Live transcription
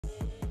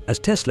As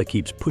Tesla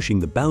keeps pushing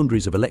the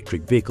boundaries of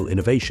electric vehicle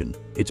innovation,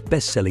 its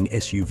best-selling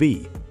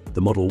SUV,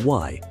 the Model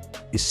Y,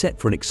 is set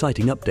for an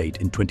exciting update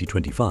in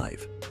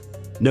 2025.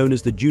 Known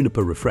as the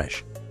Juniper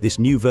refresh, this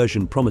new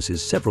version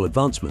promises several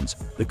advancements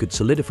that could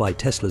solidify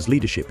Tesla's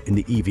leadership in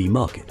the EV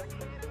market.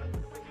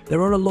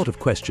 There are a lot of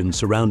questions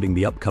surrounding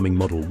the upcoming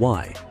Model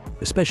Y,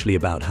 especially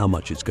about how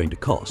much it's going to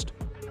cost.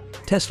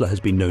 Tesla has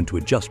been known to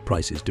adjust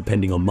prices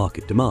depending on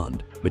market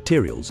demand,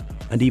 materials,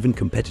 and even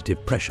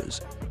competitive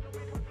pressures.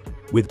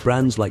 With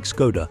brands like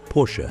Skoda,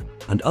 Porsche,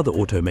 and other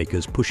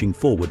automakers pushing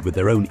forward with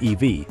their own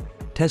EV,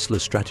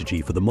 Tesla's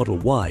strategy for the Model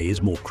Y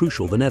is more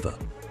crucial than ever.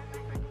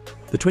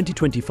 The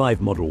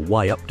 2025 Model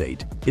Y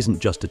update isn't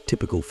just a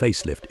typical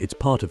facelift, it's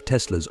part of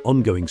Tesla's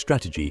ongoing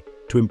strategy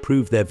to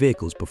improve their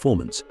vehicle's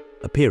performance,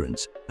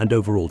 appearance, and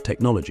overall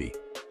technology.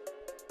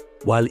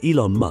 While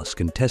Elon Musk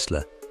and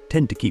Tesla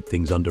tend to keep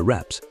things under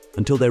wraps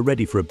until they're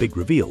ready for a big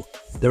reveal,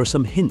 there are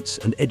some hints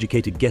and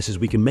educated guesses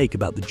we can make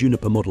about the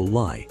Juniper Model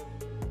Y.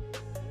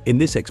 In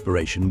this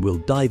exploration, we'll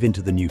dive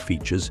into the new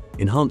features,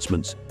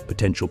 enhancements,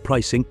 potential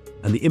pricing,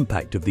 and the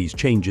impact of these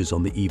changes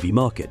on the EV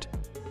market.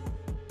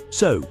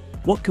 So,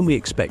 what can we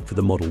expect for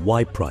the Model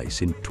Y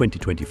price in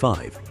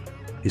 2025?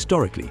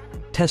 Historically,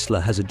 Tesla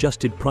has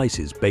adjusted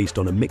prices based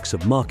on a mix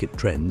of market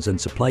trends and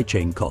supply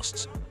chain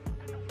costs.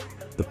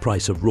 The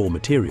price of raw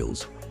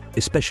materials,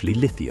 especially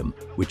lithium,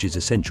 which is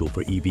essential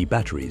for EV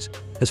batteries,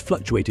 has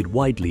fluctuated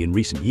widely in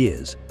recent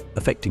years,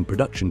 affecting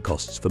production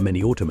costs for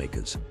many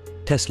automakers.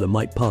 Tesla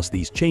might pass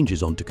these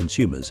changes on to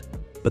consumers,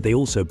 but they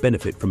also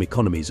benefit from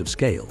economies of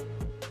scale.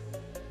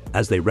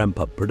 As they ramp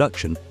up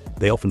production,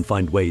 they often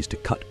find ways to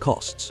cut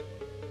costs.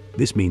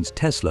 This means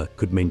Tesla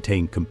could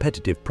maintain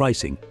competitive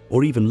pricing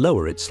or even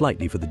lower it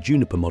slightly for the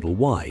Juniper Model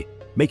Y,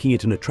 making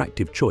it an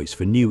attractive choice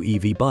for new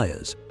EV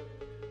buyers.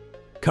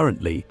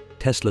 Currently,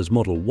 Tesla's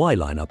Model Y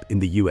lineup in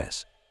the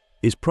US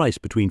is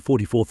priced between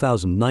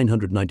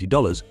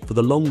 $44,990 for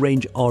the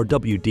long-range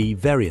RWD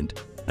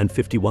variant and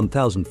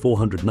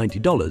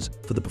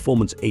 $51,490 for the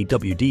performance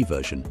AWD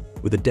version,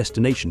 with a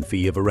destination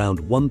fee of around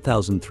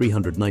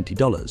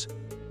 $1,390.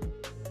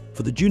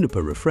 For the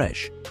Juniper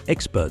refresh,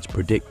 experts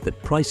predict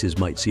that prices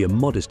might see a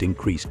modest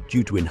increase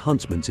due to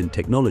enhancements in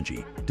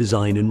technology,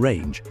 design and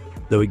range,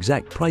 though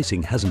exact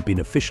pricing hasn't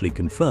been officially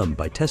confirmed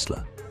by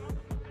Tesla.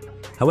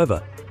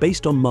 However,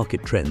 based on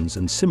market trends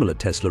and similar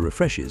Tesla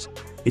refreshes,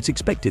 it's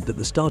expected that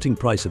the starting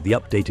price of the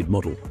updated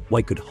Model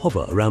Y could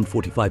hover around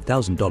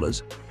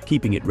 $45,000,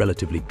 keeping it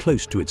relatively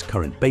close to its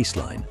current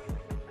baseline.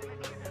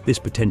 This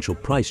potential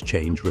price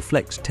change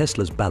reflects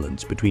Tesla's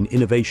balance between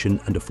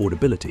innovation and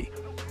affordability.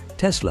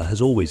 Tesla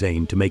has always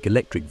aimed to make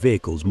electric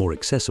vehicles more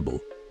accessible,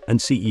 and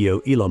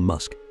CEO Elon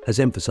Musk has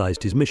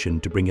emphasized his mission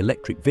to bring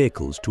electric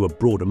vehicles to a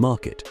broader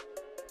market.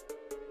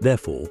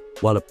 Therefore,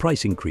 while a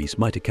price increase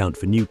might account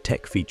for new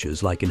tech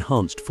features like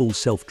enhanced full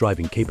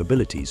self-driving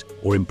capabilities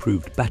or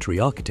improved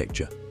battery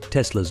architecture,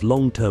 Tesla's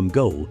long-term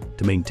goal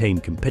to maintain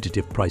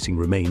competitive pricing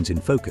remains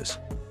in focus.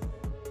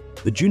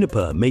 The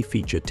Juniper may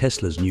feature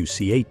Tesla's new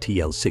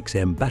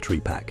CATL6M battery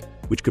pack,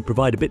 which could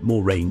provide a bit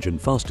more range and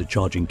faster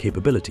charging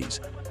capabilities,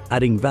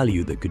 adding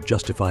value that could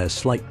justify a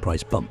slight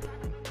price bump.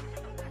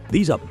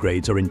 These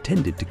upgrades are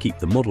intended to keep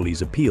the Model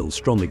Y's appeal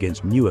strong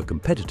against newer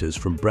competitors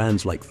from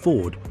brands like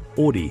Ford,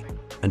 Audi,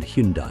 and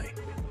Hyundai.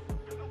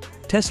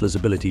 Tesla's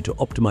ability to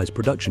optimize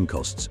production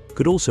costs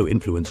could also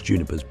influence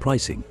Juniper's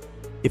pricing.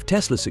 If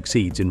Tesla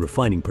succeeds in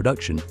refining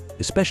production,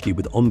 especially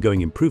with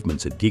ongoing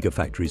improvements at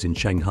gigafactories in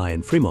Shanghai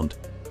and Fremont,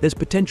 there's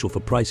potential for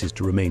prices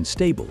to remain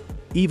stable,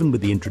 even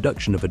with the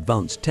introduction of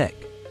advanced tech.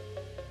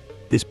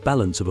 This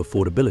balance of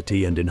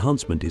affordability and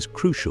enhancement is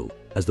crucial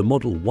as the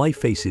Model Y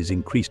faces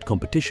increased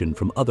competition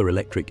from other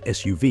electric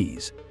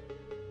SUVs.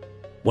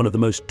 One of the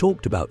most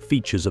talked about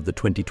features of the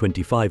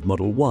 2025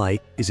 Model Y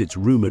is its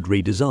rumored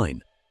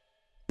redesign.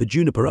 The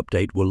Juniper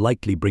update will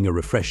likely bring a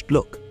refreshed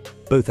look,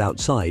 both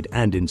outside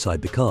and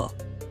inside the car.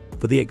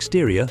 For the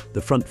exterior,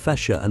 the front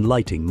fascia and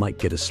lighting might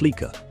get a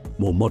sleeker,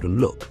 more modern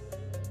look.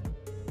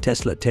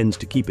 Tesla tends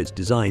to keep its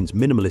designs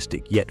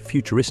minimalistic yet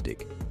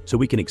futuristic, so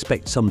we can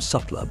expect some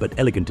subtler but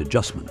elegant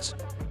adjustments.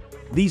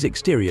 These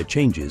exterior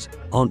changes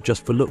aren't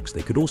just for looks,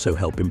 they could also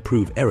help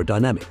improve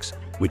aerodynamics,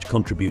 which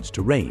contributes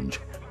to range.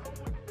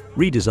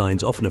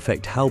 Redesigns often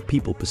affect how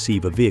people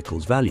perceive a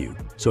vehicle's value,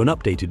 so an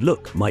updated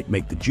look might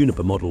make the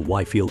Juniper Model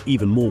Y feel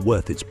even more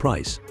worth its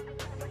price.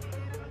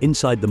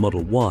 Inside the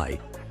Model Y,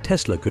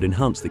 Tesla could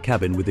enhance the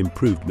cabin with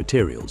improved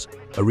materials,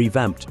 a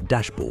revamped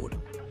dashboard,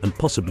 and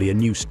possibly a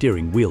new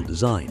steering wheel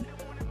design.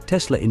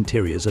 Tesla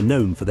interiors are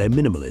known for their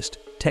minimalist,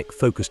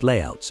 tech-focused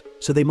layouts,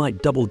 so they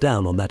might double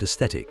down on that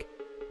aesthetic.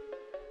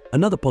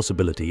 Another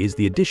possibility is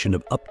the addition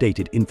of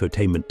updated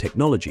infotainment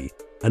technology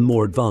and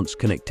more advanced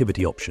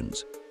connectivity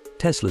options.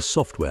 Tesla's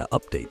software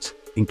updates,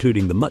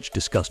 including the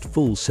much-discussed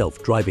full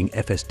self-driving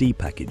FSD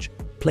package,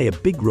 play a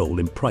big role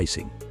in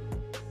pricing.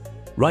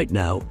 Right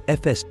now,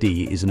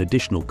 FSD is an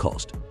additional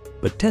cost,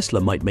 but Tesla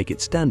might make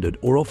it standard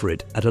or offer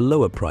it at a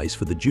lower price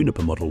for the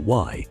Juniper Model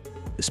Y,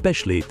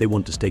 especially if they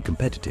want to stay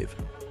competitive.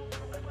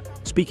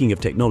 Speaking of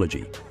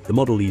technology, the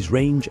Model Y's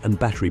range and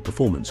battery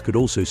performance could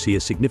also see a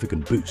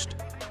significant boost.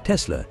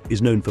 Tesla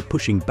is known for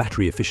pushing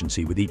battery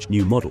efficiency with each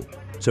new model,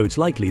 so it's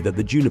likely that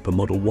the Juniper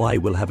Model Y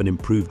will have an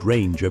improved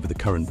range over the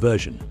current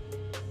version.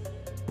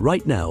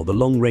 Right now, the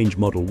long-range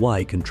Model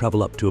Y can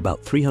travel up to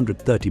about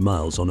 330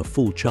 miles on a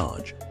full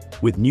charge.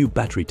 With new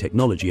battery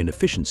technology and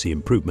efficiency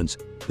improvements,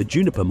 the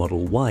Juniper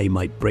Model Y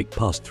might break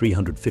past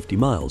 350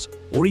 miles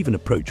or even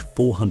approach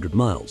 400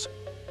 miles.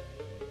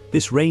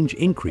 This range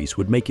increase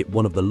would make it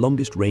one of the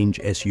longest-range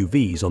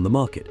SUVs on the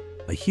market,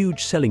 a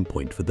huge selling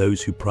point for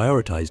those who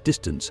prioritize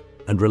distance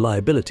and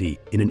reliability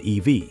in an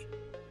EV.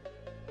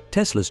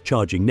 Tesla's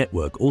charging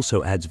network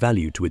also adds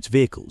value to its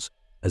vehicles,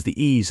 as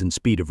the ease and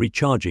speed of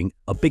recharging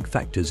are big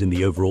factors in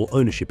the overall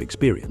ownership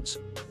experience.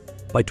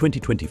 By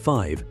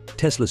 2025,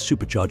 Tesla's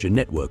supercharger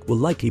network will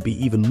likely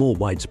be even more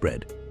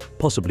widespread,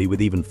 possibly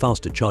with even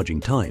faster charging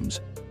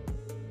times.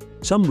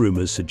 Some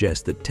rumors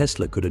suggest that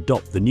Tesla could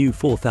adopt the new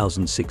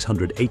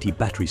 4,680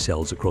 battery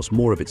cells across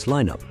more of its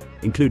lineup,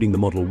 including the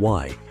Model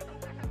Y.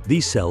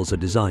 These cells are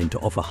designed to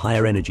offer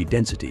higher energy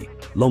density,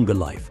 longer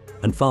life,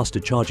 and faster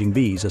charging.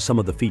 These are some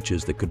of the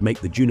features that could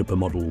make the Juniper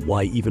Model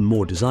Y even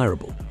more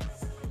desirable.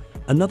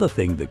 Another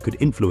thing that could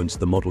influence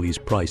the Model Y's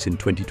price in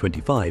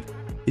 2025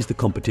 is the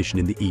competition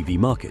in the EV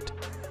market.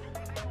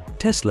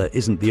 Tesla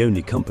isn't the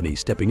only company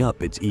stepping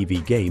up its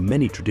EV game.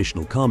 Many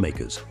traditional car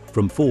makers,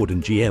 from Ford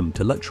and GM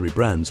to luxury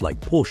brands like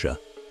Porsche,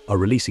 are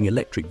releasing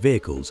electric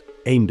vehicles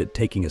aimed at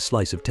taking a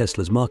slice of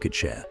Tesla's market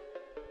share.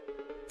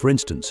 For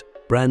instance,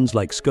 brands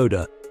like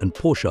Skoda and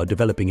Porsche are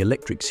developing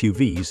electric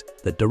SUVs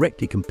that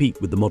directly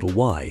compete with the Model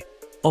Y,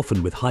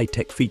 often with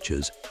high-tech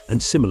features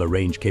and similar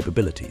range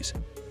capabilities.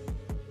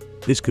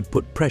 This could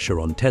put pressure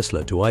on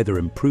Tesla to either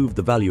improve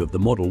the value of the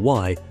Model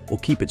Y or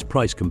keep its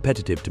price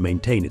competitive to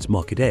maintain its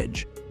market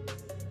edge.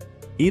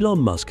 Elon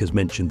Musk has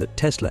mentioned that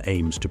Tesla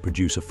aims to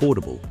produce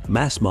affordable,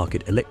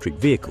 mass-market electric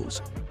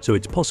vehicles, so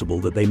it's possible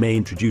that they may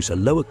introduce a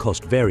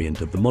lower-cost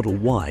variant of the Model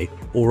Y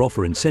or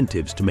offer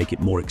incentives to make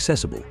it more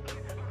accessible.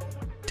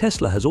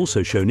 Tesla has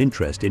also shown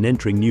interest in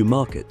entering new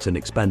markets and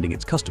expanding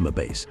its customer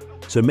base,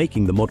 so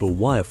making the Model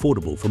Y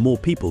affordable for more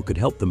people could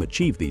help them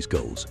achieve these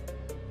goals.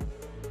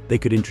 They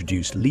could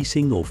introduce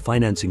leasing or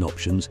financing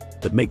options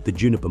that make the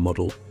Juniper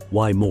Model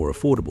Y more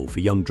affordable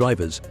for young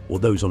drivers or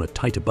those on a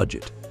tighter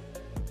budget.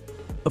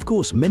 Of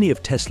course, many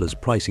of Tesla's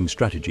pricing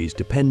strategies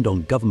depend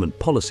on government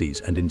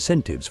policies and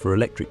incentives for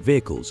electric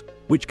vehicles,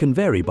 which can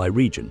vary by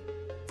region.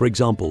 For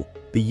example,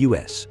 the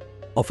US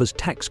offers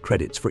tax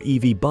credits for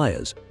EV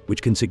buyers,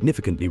 which can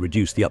significantly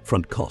reduce the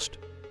upfront cost.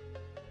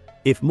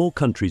 If more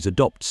countries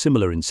adopt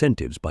similar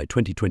incentives by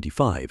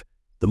 2025,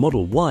 the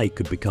Model Y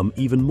could become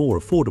even more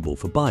affordable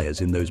for buyers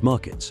in those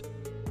markets.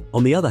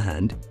 On the other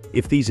hand,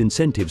 if these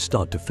incentives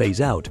start to phase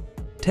out,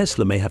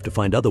 Tesla may have to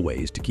find other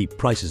ways to keep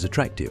prices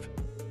attractive.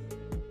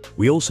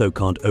 We also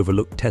can't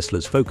overlook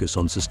Tesla's focus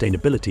on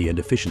sustainability and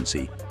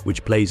efficiency,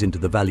 which plays into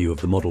the value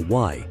of the Model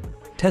Y.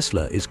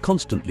 Tesla is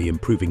constantly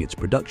improving its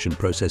production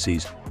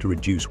processes to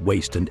reduce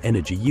waste and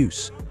energy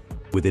use.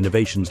 With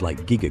innovations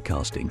like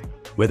gigacasting,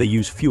 where they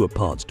use fewer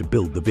parts to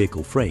build the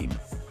vehicle frame,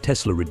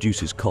 Tesla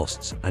reduces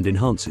costs and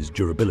enhances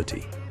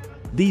durability.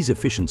 These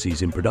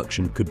efficiencies in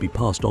production could be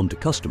passed on to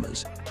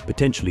customers,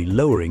 potentially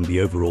lowering the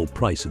overall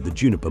price of the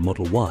Juniper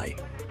Model Y.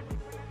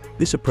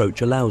 This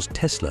approach allows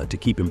Tesla to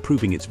keep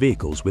improving its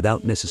vehicles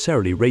without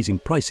necessarily raising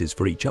prices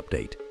for each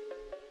update.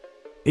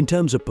 In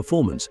terms of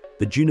performance,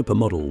 the Juniper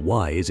Model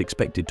Y is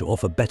expected to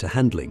offer better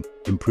handling,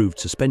 improved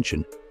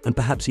suspension, and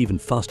perhaps even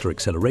faster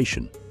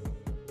acceleration.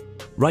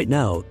 Right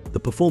now, the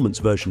performance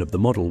version of the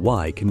Model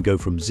Y can go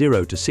from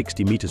 0 to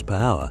 60 meters per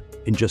hour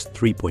in just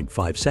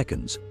 3.5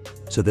 seconds,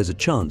 so there's a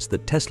chance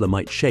that Tesla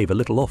might shave a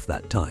little off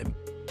that time.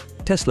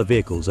 Tesla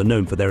vehicles are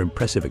known for their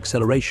impressive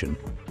acceleration,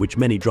 which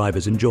many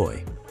drivers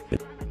enjoy.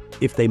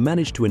 If they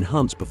manage to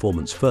enhance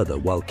performance further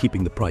while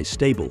keeping the price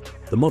stable,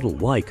 the Model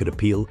Y could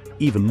appeal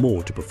even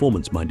more to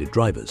performance-minded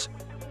drivers.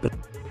 But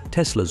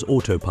Tesla's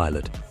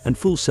autopilot and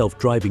full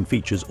self-driving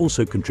features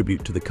also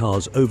contribute to the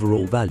car's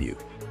overall value.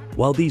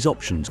 While these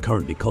options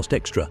currently cost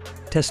extra,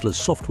 Tesla's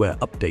software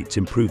updates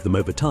improve them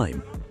over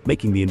time,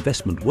 making the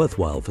investment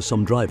worthwhile for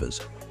some drivers.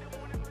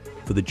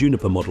 For the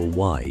Juniper Model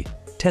Y,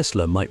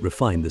 Tesla might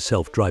refine the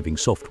self-driving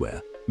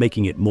software,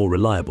 making it more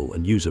reliable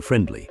and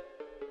user-friendly.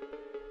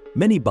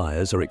 Many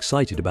buyers are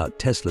excited about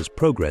Tesla's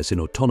progress in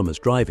autonomous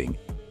driving,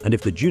 and if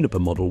the Juniper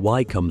Model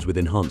Y comes with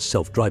enhanced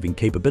self-driving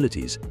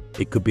capabilities,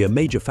 it could be a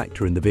major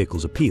factor in the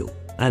vehicle's appeal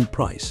and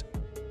price.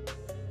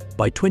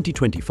 By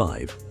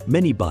 2025,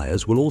 many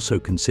buyers will also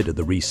consider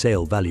the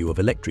resale value of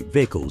electric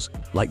vehicles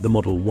like the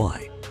Model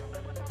Y.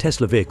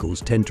 Tesla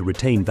vehicles tend to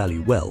retain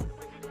value well,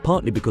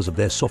 partly because of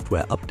their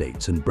software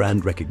updates and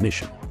brand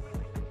recognition.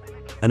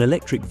 An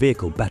electric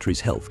vehicle battery's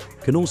health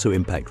can also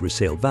impact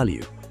resale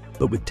value,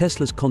 but with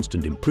Tesla's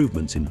constant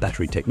improvements in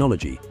battery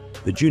technology,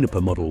 the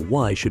Juniper Model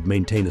Y should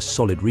maintain a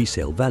solid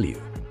resale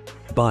value.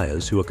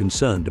 Buyers who are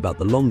concerned about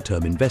the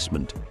long-term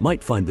investment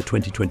might find the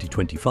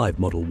 2025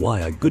 Model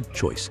Y a good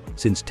choice,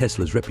 since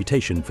Tesla's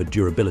reputation for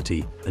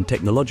durability and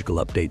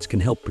technological updates can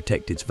help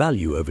protect its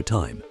value over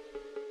time.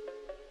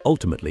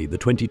 Ultimately, the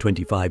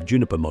 2025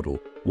 Juniper Model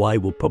Y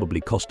will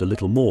probably cost a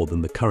little more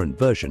than the current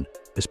version,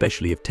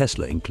 especially if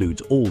Tesla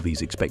includes all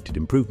these expected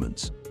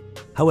improvements.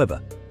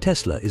 However,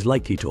 Tesla is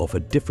likely to offer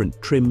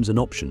different trims and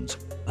options,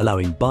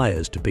 allowing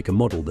buyers to pick a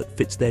model that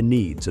fits their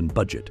needs and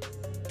budget.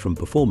 From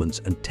performance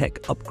and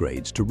tech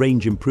upgrades to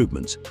range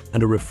improvements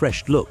and a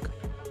refreshed look,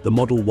 the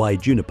Model Y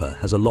Juniper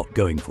has a lot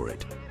going for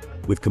it.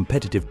 With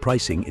competitive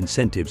pricing,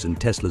 incentives, and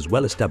Tesla's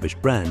well-established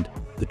brand,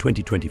 the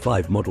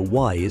 2025 Model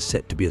Y is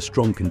set to be a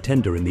strong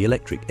contender in the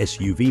electric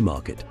SUV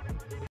market.